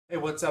Hey,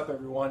 what's up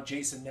everyone?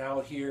 Jason Now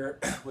here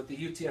with the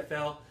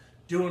UTFL,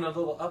 doing a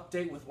little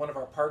update with one of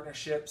our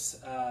partnerships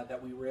that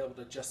we were able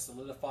to just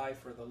solidify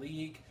for the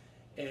league.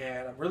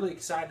 And I'm really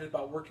excited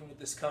about working with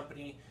this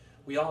company.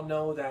 We all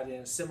know that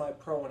in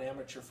semi-pro and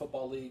amateur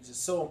football leagues, it's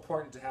so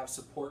important to have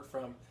support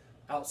from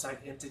outside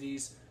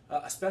entities,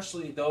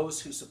 especially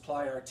those who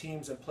supply our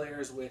teams and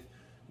players with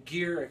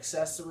gear,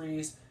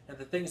 accessories, and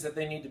the things that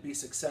they need to be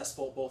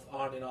successful both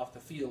on and off the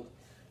field.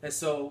 And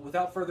so,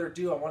 without further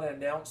ado, I want to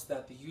announce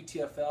that the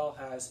UTFL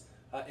has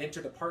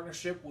entered a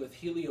partnership with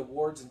Healy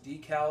Awards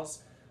Decals.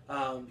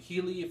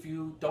 Healy, if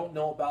you don't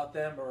know about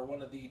them, are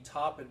one of the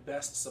top and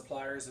best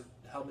suppliers of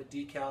helmet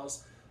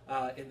decals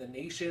in the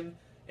nation,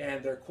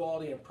 and their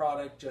quality and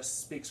product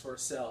just speaks for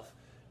itself.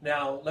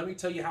 Now, let me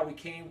tell you how we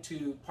came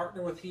to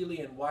partner with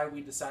Healy and why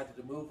we decided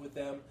to move with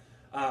them.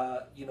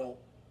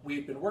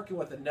 We've been working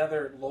with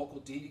another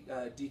local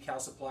decal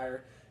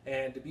supplier.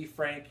 And to be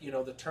frank, the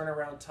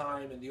turnaround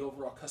time and the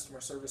overall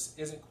customer service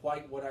isn't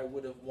quite what I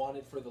would have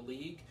wanted for the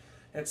league.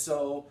 And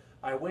so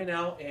I went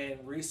out and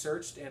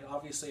researched, and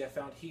obviously I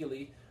found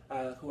Healy,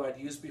 who I'd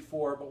used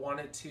before, but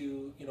wanted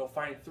to,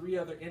 find 3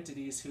 other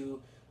entities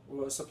who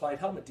supplied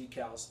helmet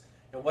decals.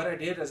 And what I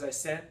did is I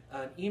sent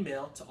an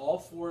email to all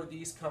 4 of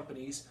these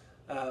companies,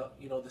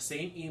 the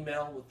same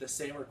email with the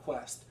same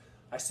request.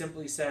 I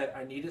simply said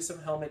I needed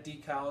some helmet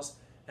decals,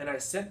 and I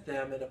sent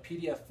them in a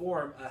PDF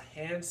form a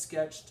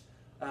hand-sketched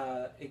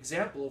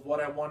example of what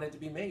I wanted to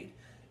be made,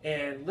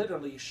 and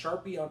literally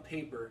Sharpie on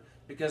paper,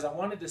 because I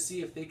wanted to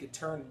see if they could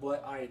turn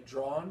what I had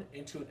drawn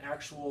into an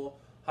actual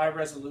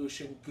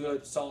high-resolution,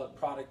 good, solid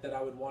product that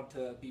I would want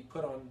to be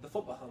put on the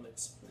football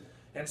helmets.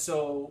 And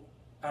so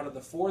out of the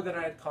 4 that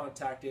I had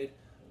contacted,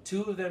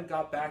 2 of them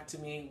got back to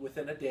me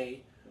within a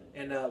day,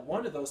 and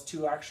one of those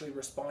 2 actually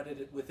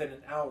responded within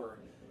an hour,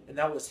 and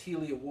that was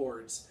Healy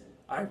Awards.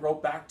 I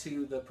wrote back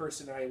to the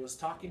person I was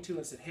talking to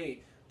and said,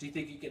 hey, do you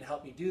think you can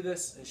help me do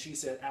this? And she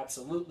said,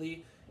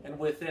 absolutely. And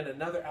within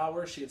another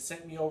hour, she had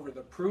sent me over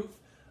the proof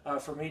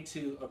for me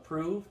to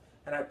approve.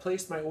 And I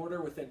placed my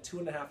order within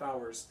 2.5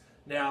 hours.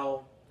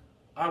 Now,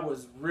 I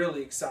was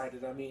really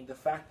excited. I mean, the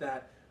fact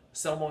that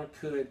someone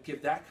could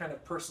give that kind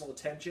of personal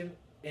attention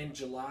in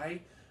July,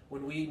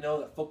 when we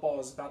know that football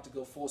is about to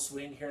go full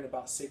swing here in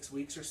about 6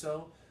 weeks or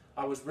so,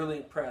 I was really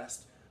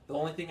impressed. The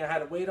only thing I had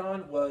to wait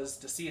on was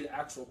to see the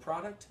actual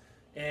product.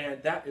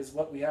 And that is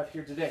what we have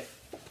here today.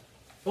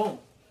 Boom.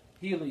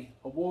 Healy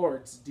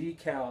Awards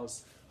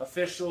Decals,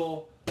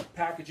 official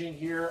packaging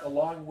here,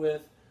 along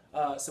with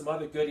some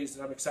other goodies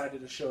that I'm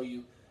excited to show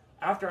you.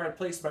 After I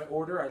placed my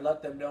order, I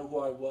let them know who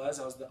I was.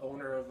 I was the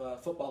owner of a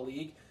football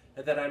league,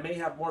 and that I may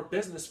have more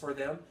business for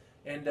them.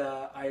 And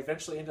I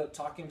eventually ended up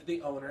talking to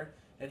the owner,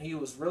 and he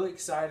was really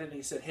excited. And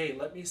he said, hey,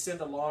 let me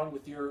send along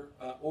with your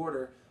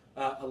order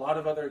a lot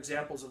of other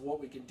examples of what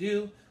we can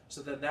do,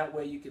 so then that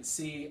way you can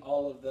see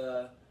all of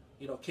the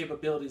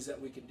capabilities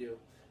that we can do.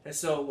 And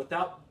so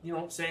without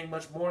saying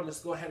much more,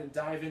 let's go ahead and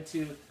dive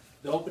into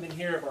the opening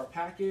here of our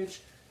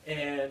package,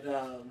 and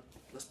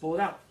let's pull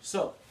it out.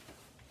 So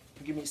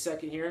give me a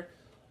second here.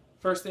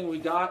 First thing we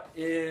got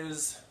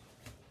is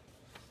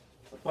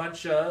a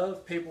bunch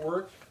of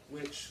paperwork,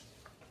 which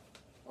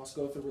I'll just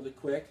go through really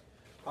quick.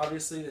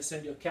 Obviously, they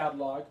send you a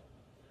catalog.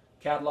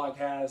 Catalog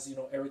has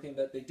everything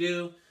that they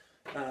do,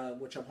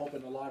 which I'm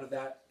hoping a lot of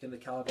that in the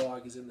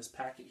catalog is in this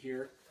packet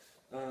here.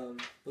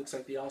 Looks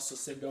like they also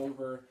send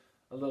over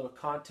a little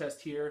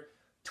contest here.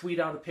 Tweet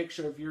out a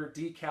picture of your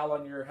decal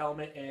on your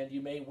helmet and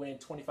you may win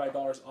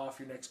 $25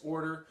 off your next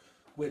order,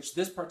 which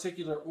this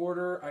particular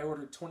order, I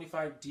ordered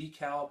 25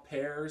 decal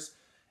pairs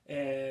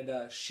and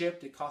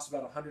shipped. It cost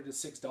about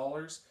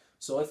 $106.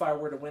 So if I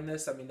were to win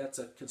this, I mean, that's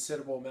a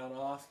considerable amount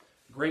off.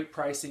 Great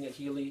pricing at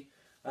Healy.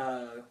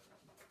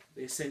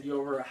 They send you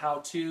over a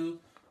how-to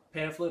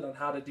pamphlet on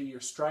how to do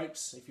your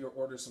stripes, if you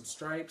order some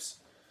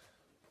stripes,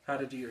 how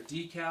to do your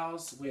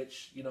decals,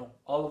 which,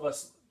 all of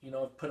us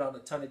put on a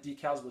ton of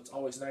decals, but it's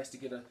always nice to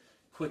get a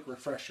quick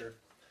refresher.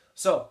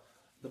 So,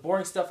 the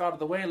boring stuff out of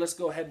the way, let's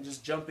go ahead and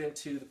just jump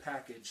into the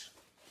package.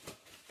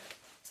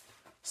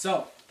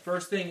 So,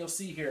 first thing you'll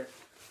see here,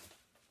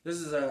 this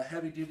is a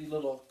heavy-duty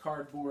little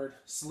cardboard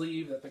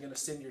sleeve that they're going to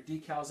send your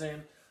decals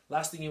in.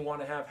 Last thing you want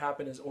to have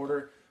happen is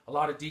order a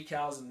lot of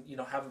decals and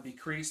have them be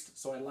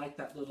creased, so I like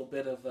that little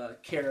bit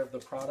of care of the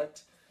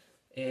product.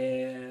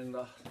 And,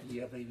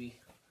 yeah, baby.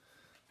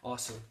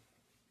 Awesome.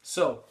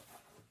 So,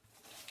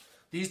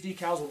 these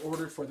decals were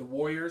ordered for the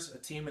Warriors, a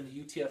team in the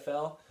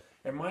UTFL.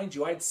 And mind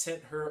you, I'd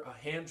sent her a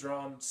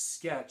hand-drawn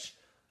sketch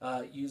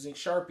using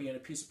Sharpie and a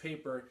piece of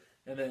paper.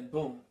 And then,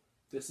 boom,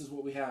 this is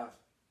what we have.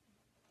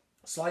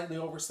 Slightly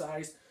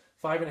oversized,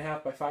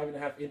 5.5 by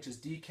 5.5 inches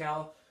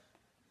decal.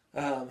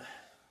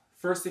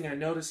 First thing I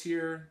notice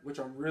here, which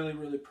I'm really,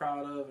 really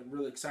proud of and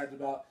really excited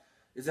about,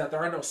 is that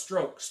there are no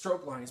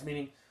stroke lines,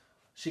 meaning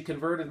she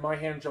converted my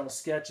hand-drawn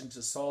sketch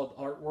into solid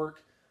artwork.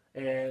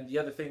 And the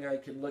other thing I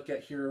can look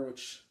at here,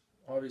 which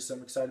obviously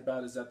I'm excited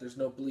about, is that there's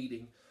no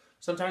bleeding.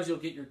 Sometimes you'll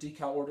get your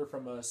decal order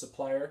from a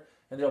supplier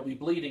and there'll be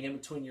bleeding in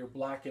between your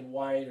black and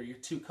white or your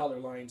 2 color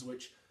lines,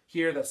 which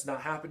here that's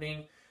not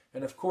happening.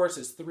 And of course,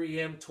 it's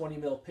 3M 20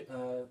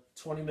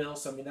 mil.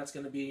 So I mean, that's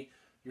going to be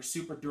your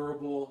super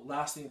durable,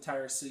 last the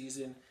entire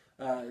season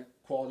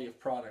quality of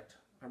product.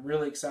 I'm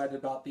really excited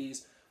about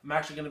these. I'm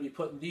actually going to be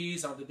putting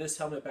these onto this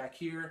helmet back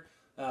here.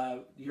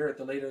 You're at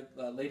the later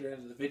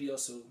end of the video,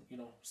 so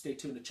stay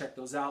tuned to check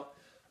those out.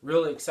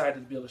 Really excited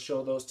to be able to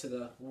show those to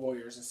the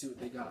Warriors and see what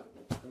they got.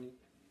 I mean,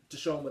 to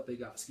show them what they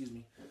got. Excuse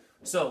me.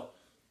 So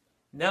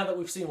now that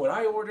we've seen what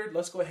I ordered,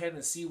 let's go ahead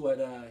and see what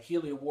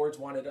Healy Awards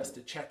wanted us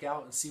to check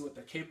out and see what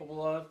they're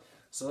capable of.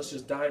 So let's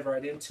just dive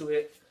right into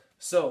it.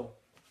 So,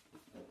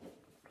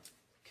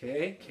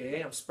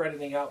 okay, I'm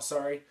spreading it out.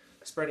 Sorry,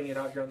 spreading it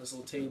out here on this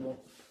little table.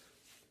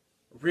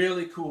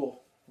 Really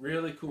cool,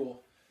 really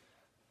cool.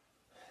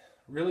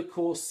 Really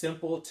cool,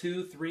 simple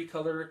 2-3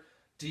 color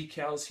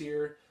decals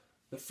here.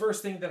 The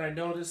first thing that I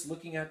noticed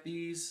looking at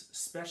these,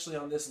 especially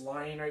on this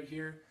lion right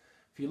here,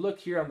 if you look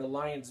here on the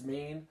lion's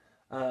mane,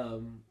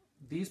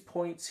 these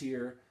points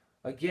here,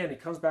 again,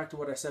 it comes back to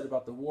what I said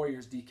about the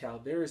Warriors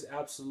decal. There is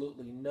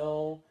absolutely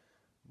no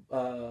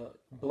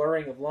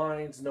blurring of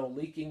lines, no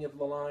leaking of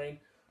the line.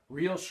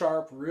 Real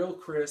sharp, real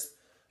crisp.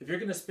 If you're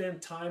going to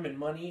spend time and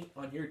money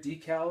on your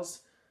decals,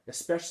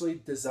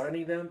 especially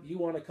designing them, you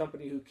want a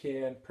company who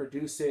can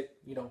produce it,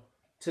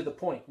 to the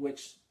point,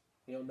 which,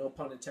 no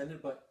pun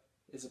intended, but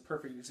is a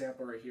perfect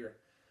example right here.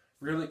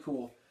 Really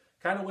cool.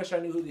 Kind of wish I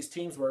knew who these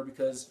teams were,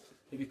 because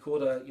it'd be cool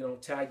to,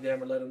 tag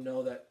them or let them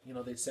know that,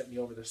 they sent me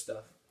over their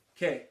stuff.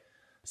 Okay,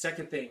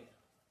 second thing,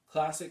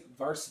 classic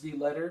varsity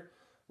letter,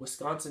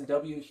 Wisconsin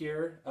W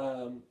here.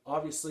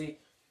 Obviously,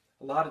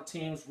 a lot of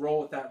teams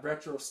roll with that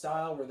retro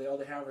style where all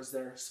they have is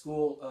their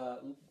school,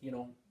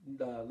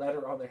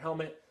 letter on their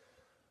helmet.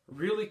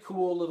 Really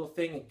cool little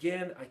thing.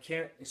 Again, I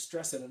can't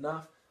stress it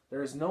enough.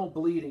 There is no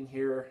bleeding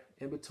here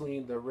in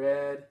between the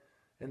red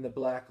and the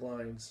black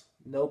lines.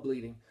 No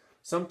bleeding.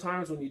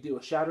 Sometimes when you do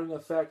a shadowing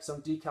effect,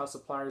 some decal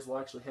suppliers will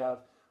actually have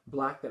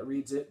black that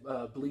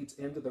bleeds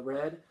into the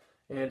red.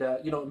 And,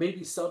 it may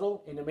be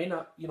subtle and it may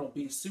not,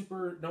 be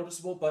super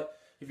noticeable, but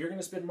if you're going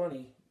to spend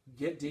money,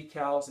 get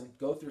decals and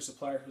go through a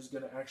supplier who's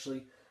going to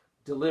actually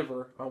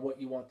deliver on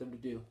what you want them to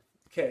do.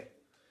 Okay.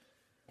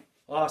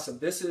 Awesome.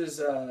 This is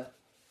a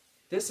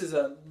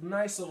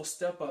nice little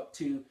step up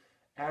to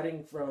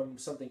adding from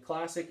something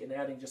classic and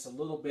adding just a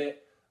little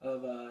bit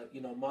of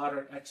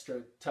modern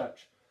extra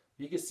touch.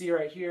 You can see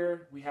right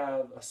here we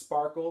have a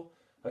sparkle,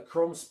 a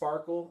chrome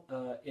sparkle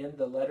in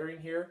the lettering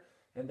here,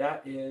 and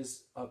that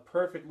is a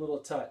perfect little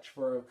touch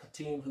for a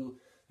team who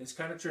is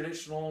kind of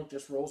traditional,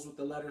 just rolls with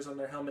the letters on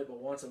their helmet,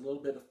 but wants a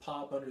little bit of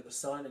pop under the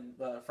sun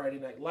and Friday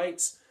night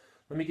lights.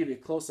 Let me give you a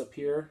close-up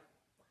here.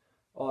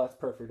 Oh, that's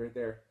perfect right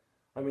there.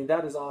 I mean,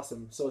 that is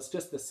awesome. So it's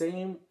just the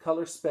same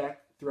color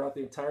spec throughout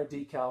the entire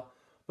decal,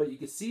 but you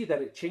can see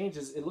that it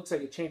changes. It looks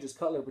like it changes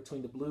color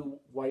between the blue,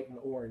 white, and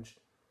orange.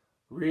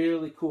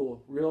 Really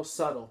cool, real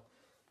subtle.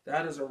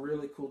 That is a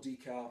really cool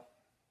decal.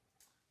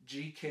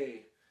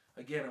 GK.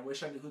 Again, I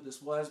wish I knew who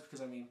this was,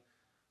 because, I mean,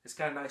 it's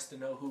kind of nice to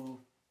know who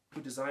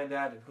designed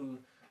that and who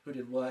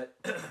did what.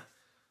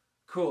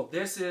 Cool.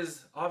 This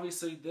is,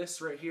 obviously,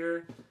 this right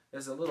here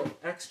is a little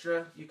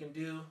extra you can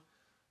do.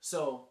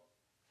 So,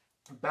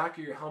 back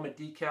of your helmet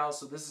decal.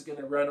 So this is going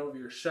to run over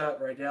your Schutt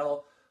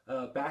Rydell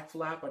back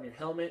flap on your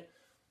helmet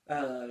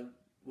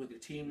with your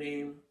team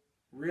name.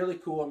 Really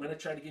cool. I'm going to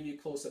try to give you a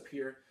close-up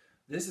here.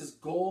 This is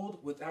gold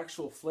with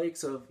actual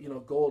flakes of,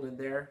 gold in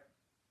there.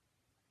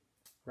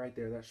 Right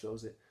there, that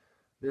shows it.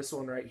 This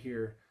one right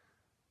here,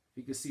 if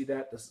you can see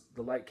that,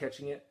 the light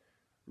catching it.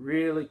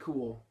 Really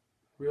cool.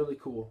 Really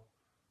cool.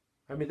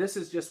 I mean, this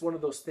is just one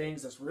of those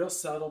things that's real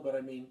subtle, but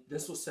I mean,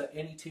 this will set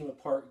any team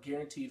apart,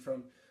 guaranteed,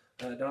 from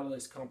not only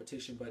its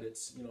competition, but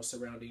its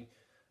surrounding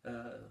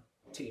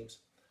teams.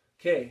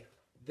 Okay,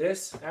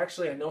 this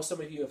actually, I know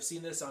some of you have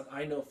seen this on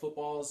I Know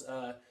Football's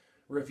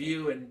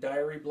review and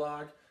diary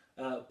blog,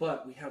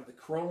 but we have the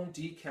chrome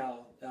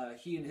decal.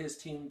 He and his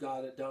team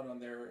got it done on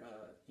their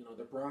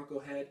the Bronco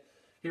head.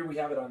 Here we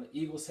have it on the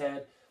Eagles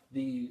head.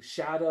 The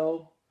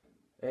shadow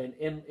and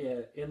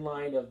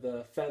inline of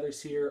the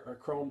feathers here are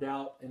chromed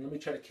out, and let me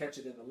try to catch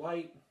it in the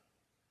light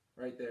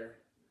right there.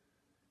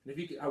 And if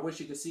you could, I wish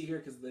you could see here,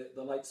 because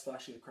the light's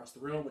flashing across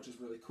the room, which is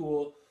really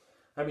cool.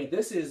 I mean,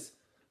 this is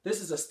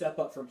a step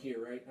up from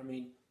here, right? I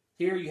mean,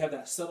 here you have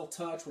that subtle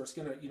touch where it's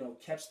gonna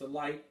catch the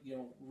light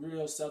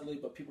real subtly,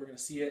 but people are gonna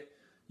see it.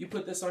 You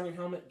put this on your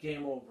helmet,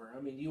 game over.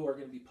 I mean, you are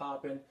gonna be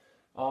popping.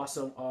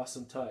 Awesome,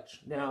 awesome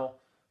touch. Now,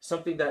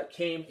 something that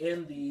came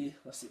in the,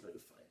 let's see if I can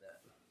find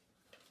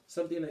that.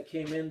 Something that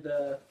came in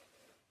the,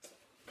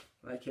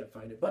 I can't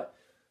find it, but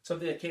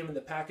something that came in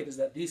the packet is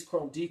that these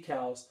chrome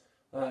decals,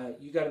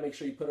 you got to make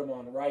sure you put them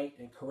on right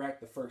and correct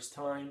the first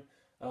time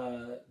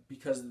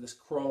because of this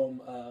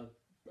chrome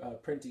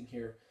printing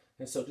here.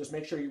 And so just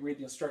make sure you read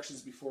the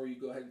instructions before you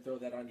go ahead and throw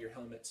that on your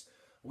helmets.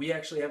 We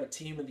actually have a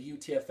team in the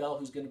UTFL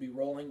who's going to be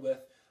rolling with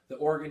the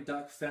Oregon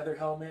Duck feather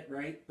helmet,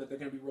 right? But they're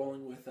going to be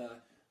rolling with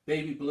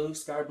baby blue,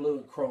 sky blue,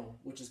 and chrome,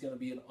 which is going to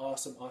be an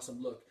awesome,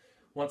 awesome look.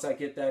 Once I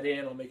get that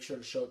in, I'll make sure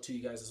to show it to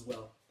you guys as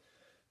well.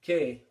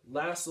 Okay,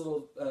 last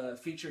little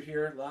feature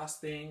here,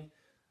 last thing.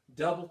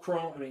 double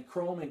chrome,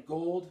 chrome and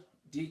gold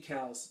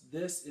decals.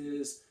 This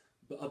is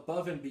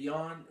above and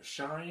beyond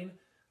shine.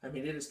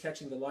 It is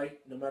catching the light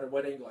no matter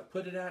what angle I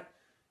put it at.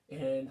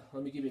 And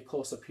let me give you a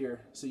close up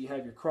here. So you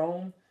have your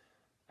chrome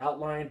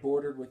outline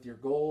bordered with your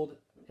gold,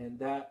 and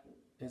that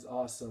is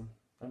awesome.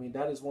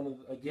 That is one of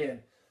the, again,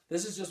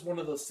 this is just one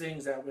of those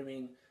things that,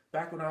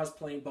 back when I was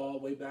playing ball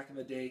way back in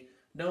the day,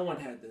 no one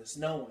had this.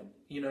 No one.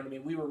 You know what I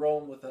mean? We were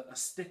rolling with a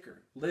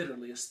sticker,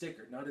 literally a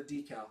sticker, not a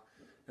decal.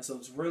 And so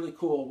it's really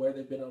cool where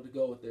they've been able to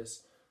go with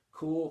this.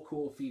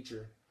 Cool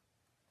feature.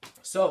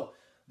 So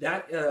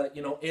that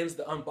ends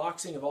the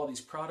unboxing of all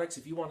these products.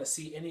 If you want to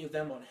see any of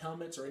them on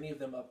helmets or any of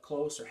them up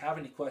close or have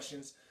any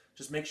questions,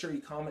 just make sure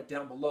you comment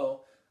down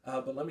below.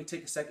 But let me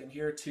take a second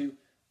here to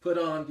put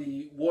on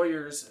the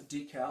Warriors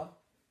decal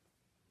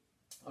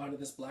onto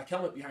this black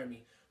helmet behind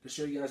me to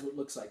show you guys what it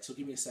looks like. So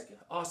give me a second.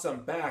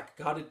 Awesome, back,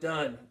 got it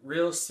done.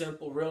 Real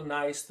simple, real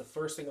nice. The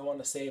first thing I want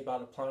to say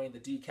about applying the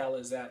decal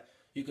is that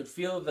you could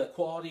feel the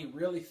quality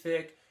really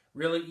thick,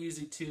 really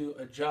easy to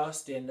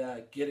adjust and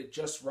get it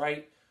just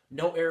right.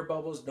 No air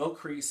bubbles, no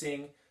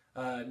creasing,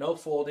 no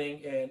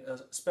folding, and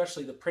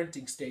especially the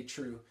printing stayed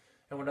true.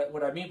 And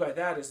what I mean by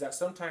that is that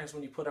sometimes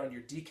when you put on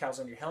your decals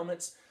on your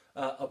helmets,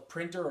 a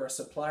printer or a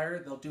supplier,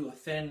 they'll do a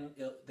thin,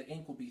 the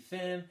ink will be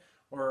thin,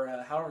 or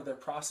however their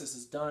process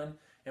is done.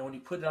 And when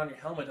you put it on your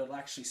helmet, it'll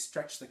actually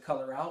stretch the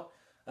color out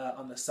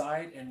on the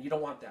side, and you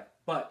don't want that.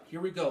 But here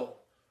we go.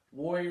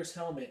 Warriors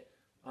helmet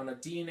on a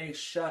DNA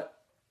Shut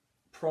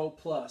Pro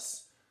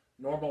Plus.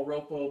 Normal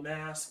Ropo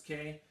mask,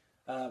 okay?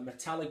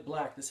 Metallic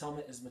black. This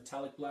helmet is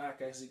metallic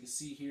black, as you can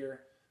see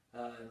here.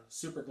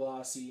 Super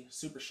glossy,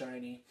 super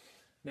shiny.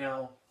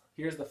 Now,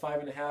 here's the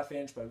 5.5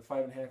 inch by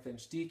 5.5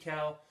 inch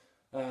decal.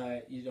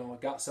 I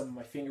got some of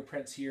my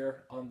fingerprints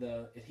here on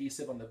the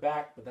adhesive on the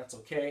back, but that's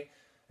okay.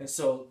 And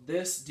so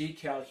this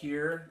decal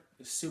here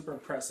is super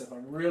impressive.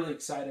 I'm really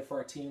excited for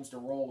our teams to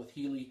roll with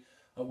Healy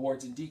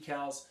Awards and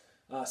Decals.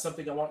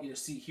 Something I want you to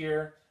see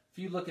here. If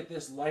you look at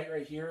this light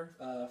right here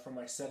from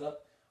my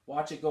setup,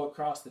 watch it go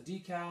across the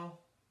decal.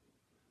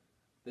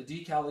 The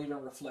decal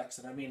even reflects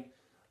it.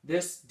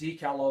 This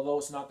decal, although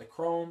it's not the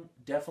chrome,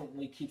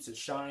 definitely keeps it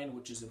shine,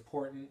 which is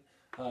important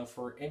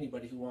for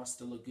anybody who wants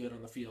to look good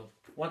on the field.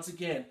 Once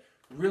again,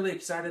 really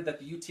excited that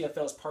the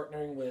UTFL is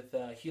partnering with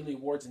Healy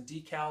Awards and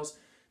Decals.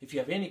 If you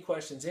have any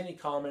questions, any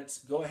comments,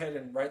 go ahead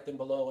and write them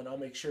below, and I'll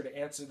make sure to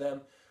answer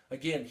them.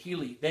 Again,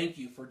 Healy, thank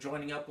you for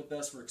joining up with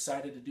us. We're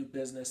excited to do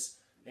business.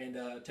 And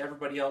to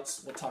everybody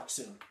else, we'll talk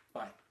soon.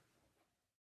 Bye.